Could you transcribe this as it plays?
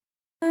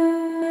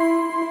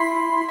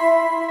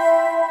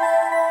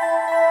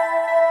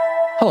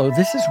Hello,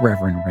 this is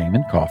Reverend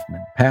Raymond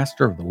Coffman,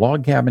 pastor of the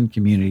Log Cabin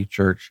Community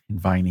Church in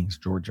Vinings,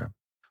 Georgia.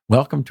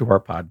 Welcome to our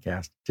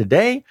podcast.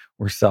 Today,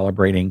 we're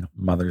celebrating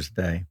Mother's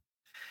Day.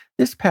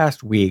 This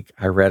past week,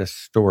 I read a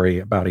story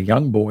about a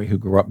young boy who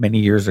grew up many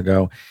years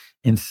ago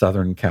in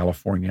Southern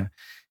California.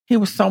 He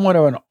was somewhat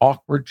of an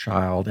awkward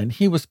child, and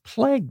he was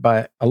plagued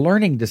by a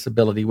learning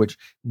disability, which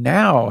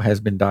now has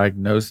been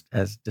diagnosed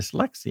as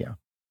dyslexia.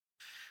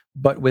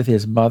 But with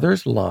his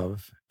mother's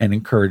love and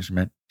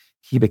encouragement,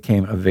 he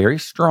became a very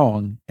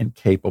strong and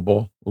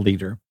capable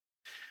leader.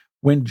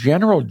 When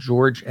General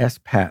George S.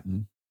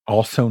 Patton,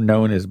 also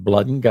known as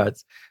Blood and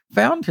Guts,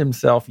 found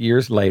himself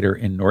years later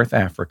in North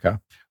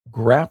Africa,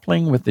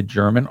 grappling with the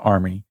German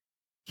army,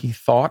 he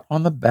thought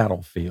on the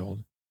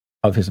battlefield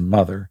of his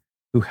mother,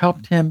 who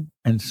helped him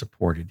and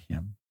supported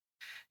him.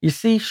 You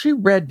see, she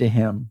read to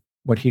him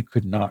what he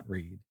could not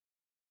read,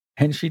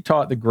 and she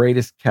taught the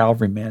greatest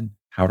cavalrymen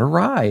how to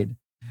ride.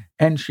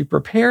 And she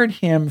prepared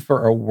him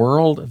for a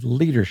world of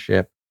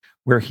leadership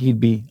where he'd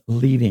be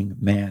leading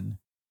men.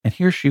 And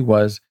here she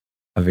was,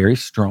 a very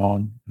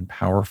strong and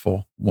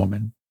powerful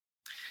woman.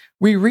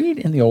 We read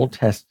in the Old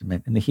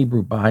Testament, in the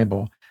Hebrew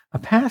Bible, a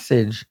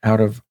passage out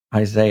of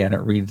Isaiah, and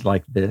it reads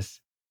like this: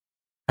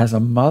 "As a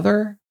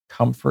mother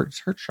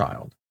comforts her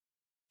child,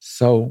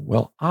 so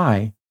will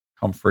I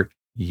comfort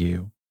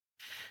you."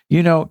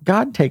 You know,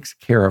 God takes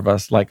care of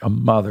us like a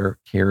mother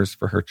cares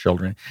for her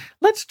children.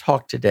 Let's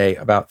talk today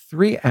about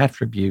 3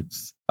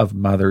 attributes of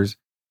mothers.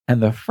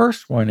 And the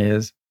first one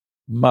is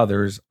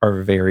mothers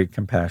are very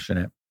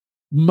compassionate.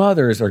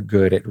 Mothers are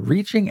good at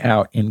reaching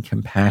out in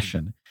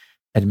compassion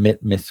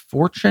amid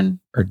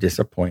misfortune or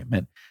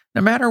disappointment.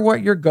 No matter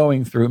what you're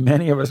going through,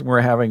 many of us, when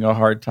we're having a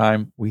hard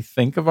time, we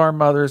think of our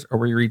mothers or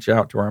we reach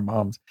out to our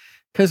moms,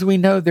 because we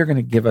know they're going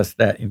to give us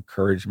that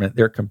encouragement.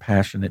 They're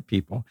compassionate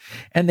people,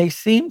 and they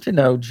seem to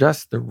know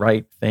just the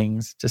right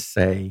things to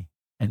say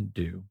and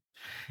do.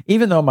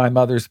 Even though my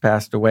mother's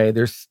passed away,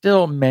 there's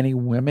still many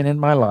women in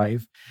my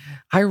life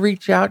I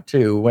reach out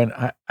to when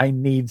I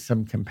need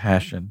some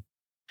compassion.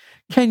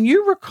 Can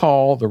you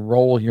recall the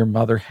role your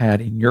mother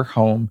had in your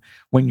home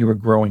when you were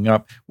growing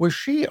up? Was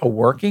she a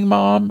working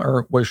mom,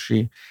 or was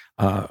she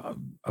a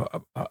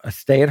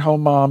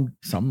stay-at-home mom?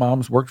 Some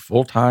moms worked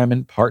full-time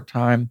and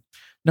part-time.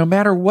 No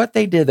matter what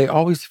they did, they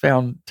always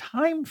found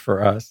time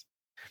for us.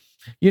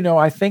 You know,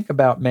 I think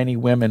about many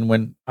women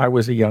when I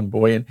was a young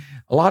boy, and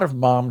a lot of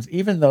moms,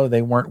 even though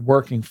they weren't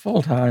working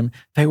full time,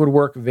 they would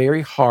work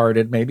very hard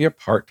at maybe a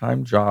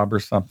part-time job or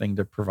something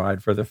to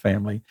provide for the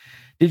family.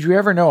 Did you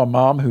ever know a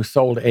mom who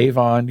sold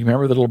Avon? Do you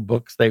remember the little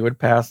books they would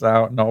pass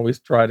out and always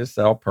try to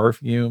sell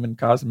perfume and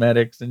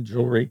cosmetics and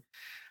jewelry?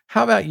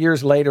 How about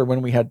years later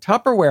when we had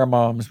Tupperware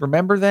moms?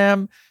 Remember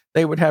them?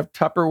 They would have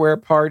Tupperware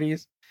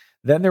parties.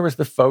 Then there was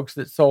the folks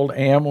that sold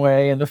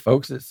Amway and the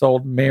folks that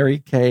sold Mary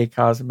Kay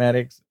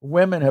cosmetics.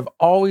 Women have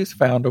always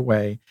found a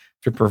way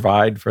to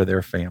provide for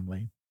their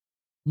family.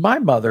 My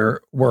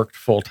mother worked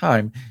full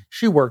time.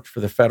 She worked for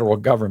the federal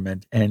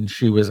government, and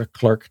she was a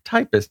clerk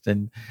typist,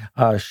 and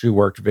she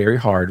worked very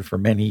hard for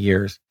many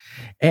years.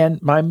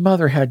 And my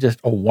mother had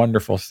just a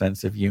wonderful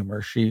sense of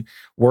humor. She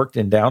worked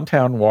in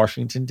downtown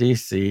Washington,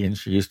 D.C., and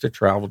she used to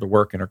travel to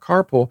work in her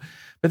carpool.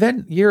 But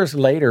then years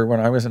later, when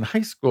I was in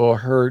high school,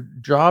 her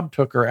job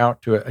took her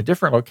out to a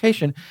different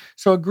location.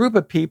 So a group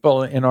of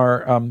people in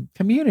our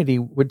community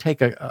would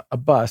take a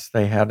bus.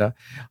 They had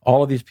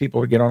all of these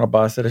people would get on a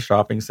bus at a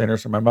shopping center.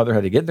 So my mother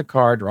had to get in the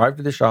car, drive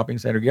to the shopping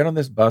center, get on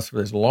this bus for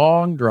this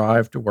long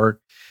drive to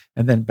work,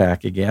 and then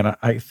back again.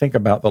 I think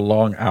about the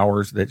long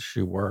hours that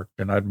she worked,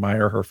 and I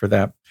admire her for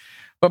that.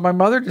 But my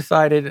mother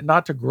decided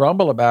not to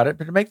grumble about it,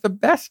 but to make the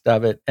best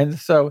of it. And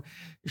so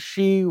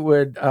she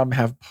would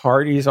have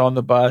parties on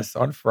the bus.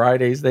 On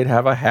Fridays, they'd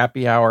have a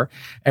happy hour.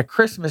 At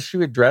Christmas, she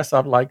would dress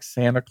up like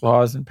Santa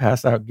Claus and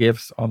pass out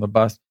gifts on the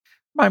bus.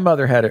 My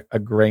mother had a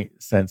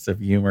great sense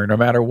of humor, no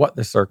matter what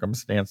the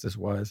circumstances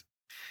was.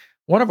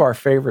 One of our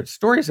favorite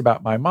stories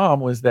about my mom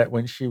was that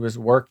when she was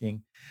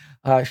working,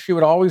 she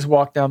would always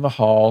walk down the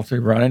hall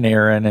to run an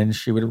errand, and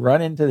she would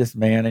run into this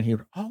man, and he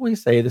would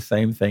always say the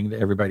same thing to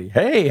everybody.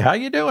 "Hey, how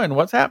you doing?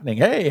 What's happening?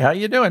 Hey, how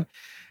you doing?"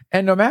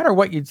 And no matter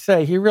what you'd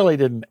say, he really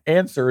didn't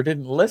answer,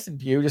 didn't listen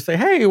to you. Just say,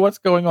 "Hey, what's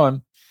going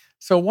on?"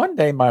 So one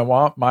day my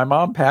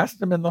mom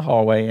passed him in the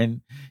hallway,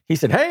 and he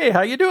said, "Hey,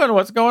 how you doing?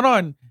 What's going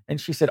on?"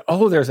 And she said,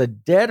 "Oh, there's a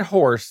dead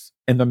horse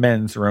in the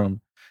men's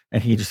room."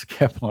 And he just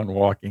kept on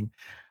walking.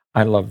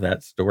 I love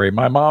that story.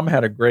 My mom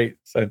had a great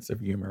sense of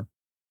humor.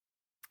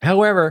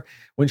 However,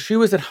 when she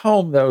was at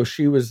home, though,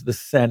 she was the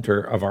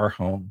center of our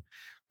home,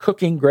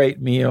 cooking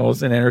great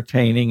meals and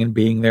entertaining and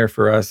being there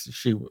for us.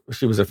 She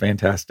was a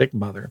fantastic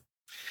mother.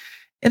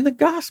 In the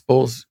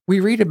Gospels, we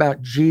read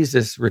about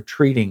Jesus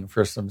retreating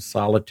for some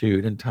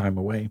solitude and time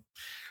away.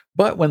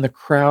 But when the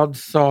crowd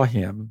saw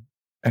him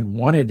and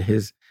wanted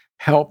his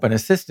help and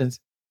assistance,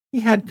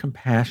 he had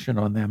compassion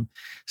on them.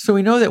 So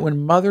we know that when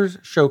mothers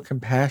show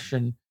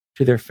compassion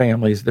to their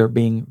families, they're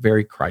being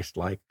very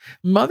Christ-like.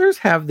 Mothers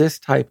have this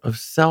type of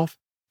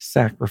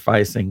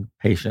self-sacrificing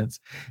patience.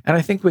 And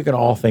I think we can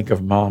all think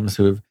of moms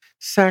who have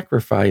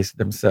sacrifice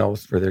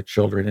themselves for their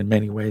children in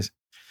many ways.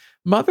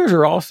 Mothers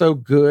are also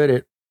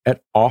good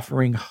at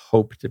offering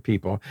hope to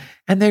people.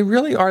 And they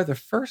really are the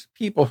first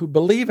people who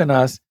believe in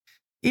us.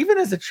 Even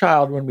as a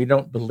child, when we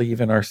don't believe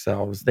in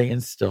ourselves, they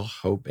instill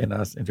hope in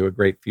us into a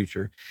great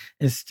future,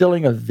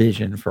 instilling a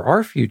vision for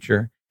our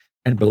future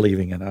and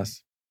believing in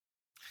us.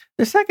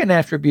 The second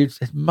attribute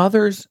is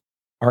mothers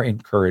are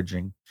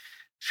encouraging.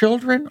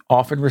 Children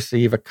often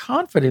receive a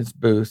confidence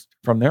boost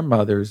from their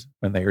mothers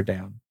when they are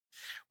down.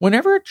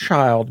 Whenever a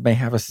child may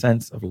have a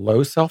sense of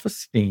low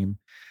self-esteem,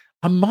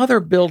 a mother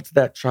builds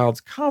that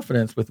child's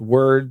confidence with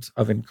words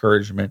of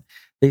encouragement.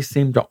 They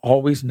seem to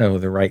always know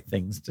the right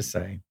things to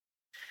say.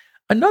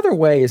 Another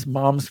way is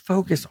moms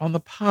focus on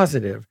the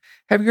positive.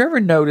 Have you ever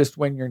noticed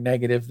when you're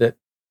negative that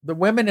the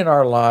women in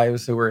our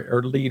lives who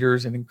are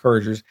leaders and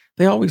encouragers,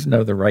 they always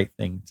know the right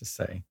thing to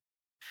say?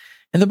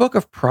 In the book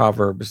of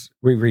Proverbs,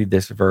 we read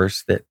this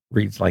verse that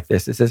reads like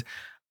this. It says,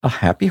 "A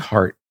happy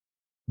heart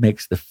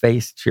makes the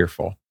face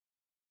cheerful,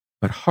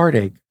 but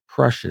heartache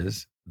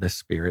crushes the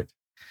spirit."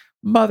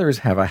 Mothers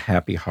have a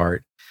happy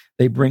heart.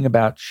 They bring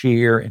about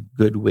cheer and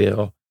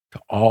goodwill to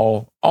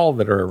all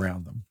that are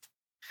around them.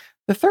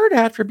 The third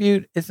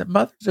attribute is that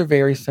mothers are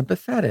very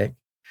sympathetic.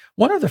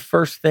 One of the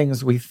first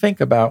things we think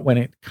about when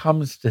it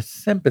comes to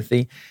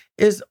sympathy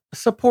is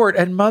support,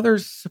 and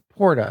mothers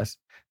support us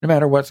no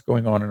matter what's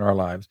going on in our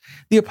lives.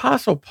 The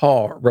Apostle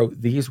Paul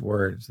wrote these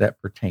words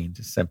that pertain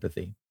to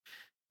sympathy.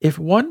 If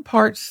one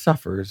part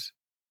suffers,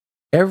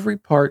 every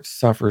part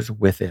suffers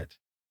with it.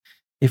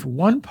 If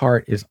one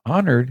part is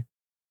honored,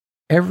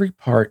 every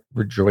part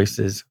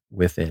rejoices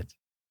with it.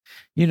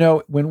 You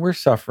know, when we're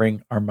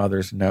suffering, our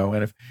mothers know.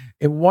 And if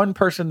one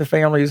person in the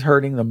family is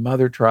hurting, the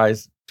mother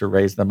tries to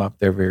raise them up.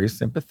 They're very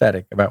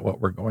sympathetic about what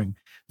we're going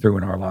through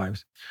in our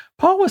lives.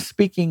 Paul was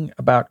speaking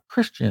about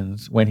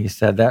Christians when he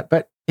said that,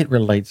 but it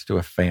relates to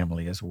a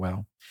family as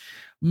well.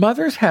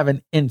 Mothers have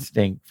an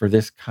instinct for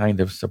this kind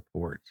of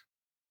support.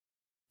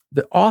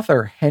 The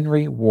author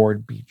Henry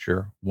Ward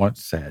Beecher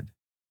once said,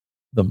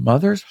 "The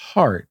mother's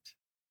heart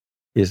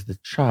is the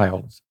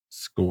child's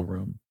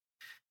schoolroom."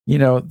 You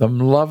know, the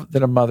love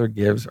that a mother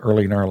gives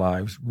early in our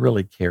lives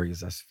really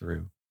carries us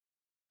through.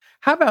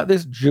 How about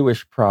this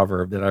Jewish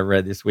proverb that I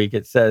read this week?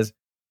 It says,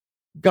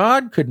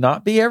 "God could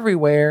not be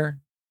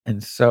everywhere,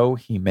 and so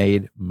he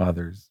made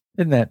mothers."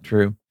 Isn't that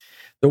true?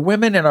 The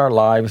women in our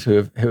lives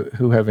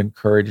who have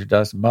encouraged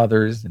us,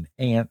 mothers and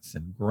aunts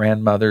and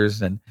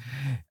grandmothers and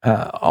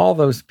all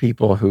those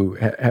people who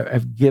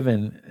have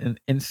given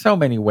in so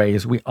many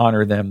ways, we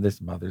honor them this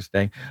Mother's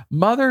Day.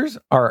 Mothers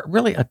are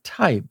really a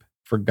type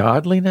for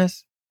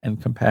godliness and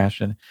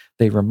compassion.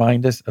 They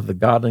remind us of the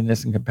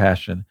godliness and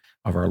compassion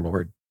of our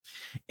Lord.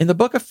 In the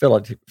book of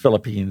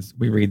Philippians,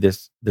 we read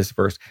this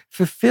verse,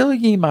 "Fulfill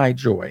ye my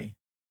joy,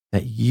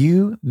 that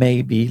you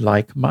may be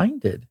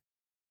like-minded,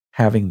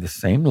 having the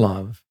same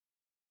love,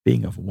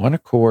 being of one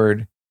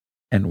accord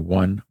and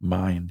one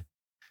mind."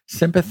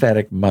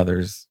 Sympathetic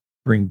mothers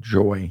bring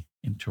joy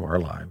into our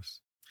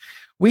lives.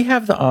 We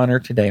have the honor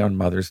today on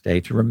Mother's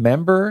Day to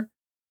remember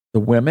the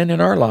women in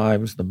our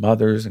lives, the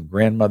mothers and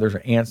grandmothers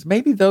or aunts,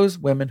 maybe those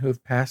women who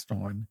have passed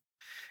on.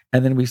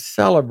 And then we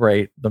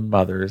celebrate the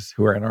mothers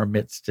who are in our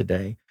midst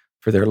today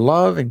for their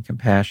love and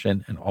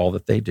compassion and all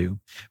that they do.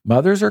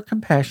 Mothers are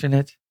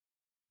compassionate,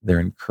 they're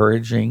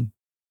encouraging,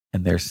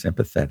 and they're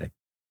sympathetic.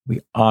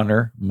 We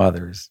honor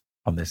mothers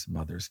on this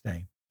Mother's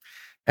Day.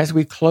 As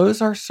we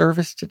close our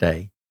service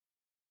today,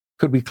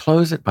 could we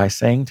close it by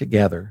saying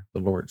together the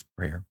Lord's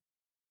Prayer?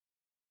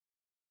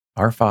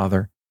 Our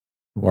Father,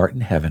 who art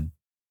in heaven,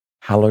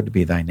 hallowed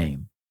be thy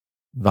name.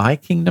 Thy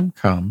kingdom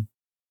come,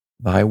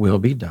 thy will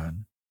be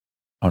done,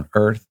 on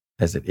earth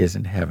as it is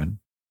in heaven.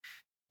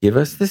 Give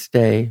us this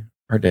day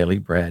our daily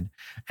bread,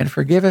 and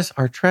forgive us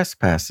our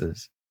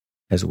trespasses,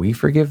 as we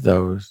forgive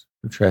those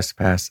who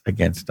trespass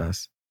against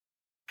us.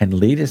 And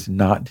lead us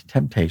not into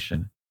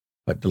temptation,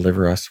 but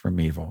deliver us from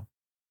evil.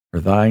 For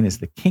thine is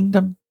the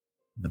kingdom,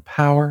 and the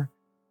power,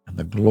 and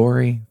the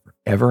glory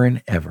forever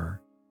and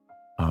ever.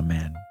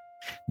 Amen.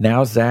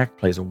 Now Zach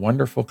plays a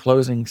wonderful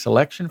closing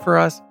selection for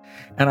us,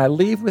 and I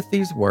leave with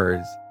these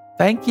words.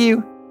 Thank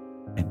you,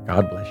 and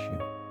God bless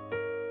you.